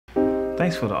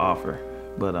thanks for the offer,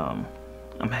 but I'm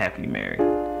happily married.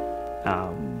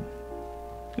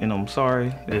 I'm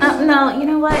sorry. No, you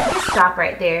know what? Just stop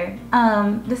right there.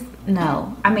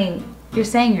 No. I mean, you're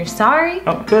saying you're sorry?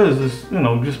 Because it's,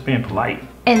 just being polite.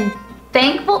 And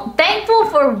thankful? Thankful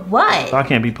for what? So I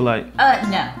can't be polite?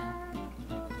 No.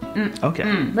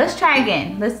 Okay. Let's try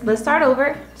again. Let's start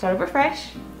over. Start over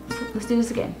fresh. Let's do this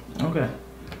again. Okay.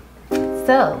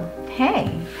 So,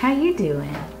 hey, how you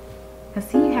doing? I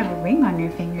see you have a ring on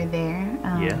your finger there.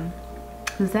 Yeah.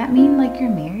 Does that mean like you're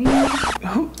married?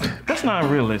 That's not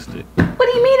realistic. What do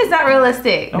you mean it's not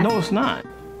realistic? No, it's not.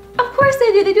 Of course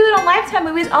they do. They do it on Lifetime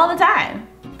movies all the time.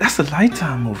 That's a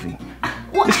Lifetime movie.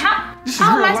 Well, how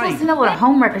am I supposed to know what a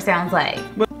homewrecker sounds like?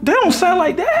 But they don't sound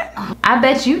like that. I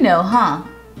bet you know, huh?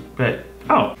 But,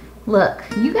 oh. Look,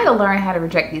 you gotta learn how to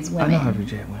reject these women. I know how to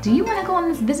reject women. Do you want to go on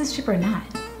this business trip or not?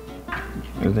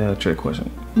 Is that a trick question?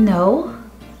 No.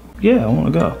 Yeah, I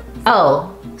want to go.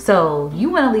 Oh, so you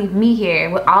want to leave me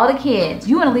here with all the kids?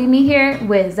 You want to leave me here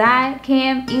with Zai,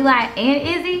 Cam, Eli, and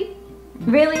Izzy?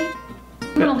 Really?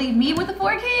 You want to leave me with the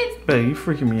 4 kids? Babe, you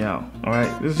freaking me out, all right?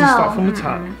 Let's just start from the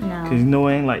top. No. Because it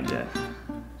ain't like that.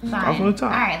 Fine. Start from the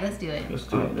top. All right, let's do it. Let's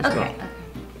do it. Let's go.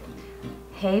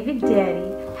 Hey, Big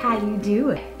Daddy, how you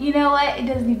doing? You know what? It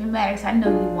doesn't even matter because I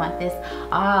know you want this,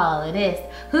 all of this.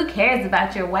 Who cares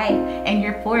about your wife and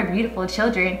your 4 beautiful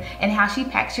children and how she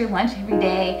packs your lunch every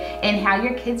day and how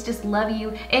your kids just love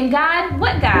you? And God,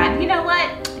 what God? You know what?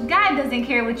 God doesn't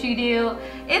care what you do.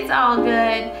 It's all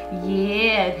good.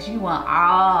 Yeah, because you want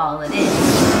all of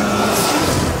this.